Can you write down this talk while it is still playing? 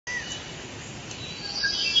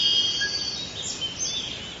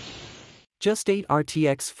Just 8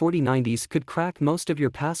 RTX 4090s could crack most of your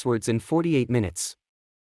passwords in 48 minutes.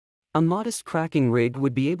 A modest cracking rig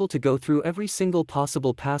would be able to go through every single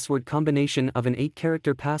possible password combination of an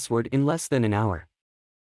 8-character password in less than an hour.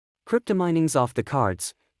 Cryptomining's off the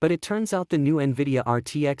cards, but it turns out the new Nvidia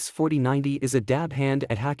RTX 4090 is a dab hand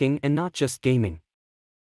at hacking and not just gaming.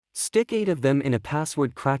 Stick 8 of them in a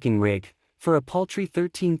password cracking rig, for a paltry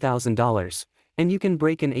 $13,000, and you can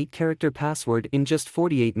break an 8-character password in just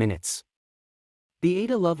 48 minutes. The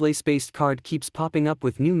Ada Lovelace-based card keeps popping up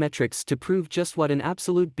with new metrics to prove just what an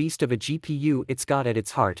absolute beast of a GPU it's got at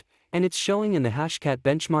its heart, and it's showing in the HashCat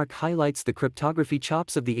benchmark highlights the cryptography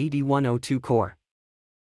chops of the AD102 core.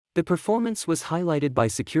 The performance was highlighted by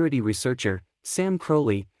security researcher Sam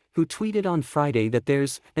Croley, who tweeted on Friday that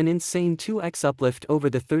there's an insane 2x uplift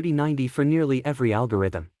over the 3090 for nearly every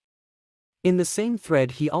algorithm. In the same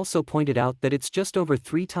thread, he also pointed out that it's just over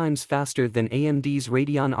 3 times faster than AMD's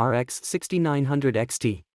Radeon RX 6900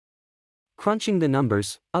 XT. Crunching the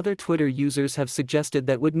numbers, other Twitter users have suggested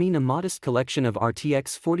that would mean a modest collection of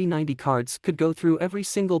RTX 4090 cards could go through every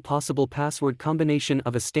single possible password combination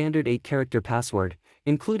of a standard 8-character password,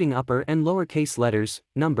 including upper and lowercase letters,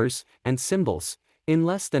 numbers, and symbols, in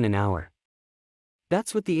less than an hour.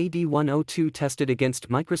 That's what the AD102 tested against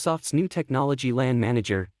Microsoft's new technology LAN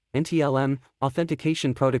manager, NTLM,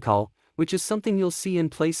 authentication protocol, which is something you'll see in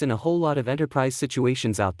place in a whole lot of enterprise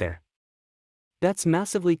situations out there. That's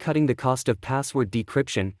massively cutting the cost of password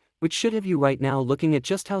decryption, which should have you right now looking at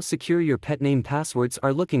just how secure your pet name passwords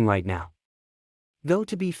are looking right now. Though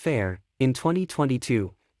to be fair, in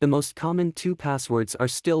 2022, the most common 2 passwords are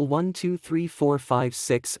still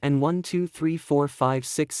 123456 and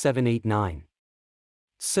 1234567889.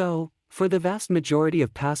 So, for the vast majority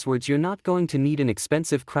of passwords, you're not going to need an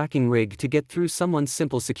expensive cracking rig to get through someone's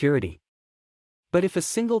simple security. But if a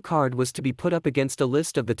single card was to be put up against a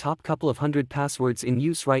list of the top couple of hundred passwords in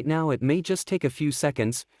use right now, it may just take a few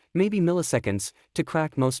seconds, maybe milliseconds, to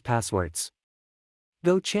crack most passwords.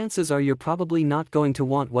 Though chances are you're probably not going to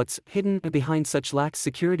want what's hidden behind such lax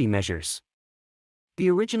security measures. The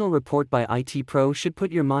original report by IT Pro should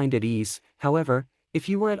put your mind at ease. However, if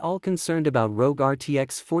you were at all concerned about rogue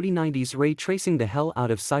RTX 4090s ray tracing the hell out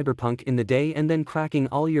of Cyberpunk in the day and then cracking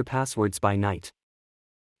all your passwords by night.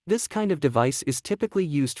 This kind of device is typically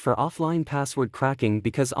used for offline password cracking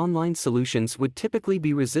because online solutions would typically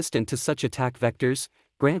be resistant to such attack vectors,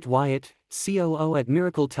 Grant Wyatt, COO at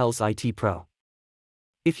Miracle tells IT Pro.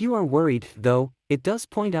 If you are worried, though, it does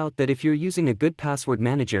point out that if you're using a good password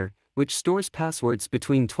manager, which stores passwords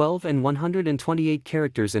between 12 and 128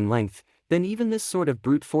 characters in length, then even this sort of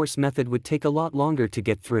brute force method would take a lot longer to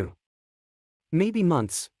get through. Maybe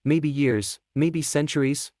months, maybe years, maybe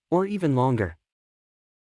centuries, or even longer.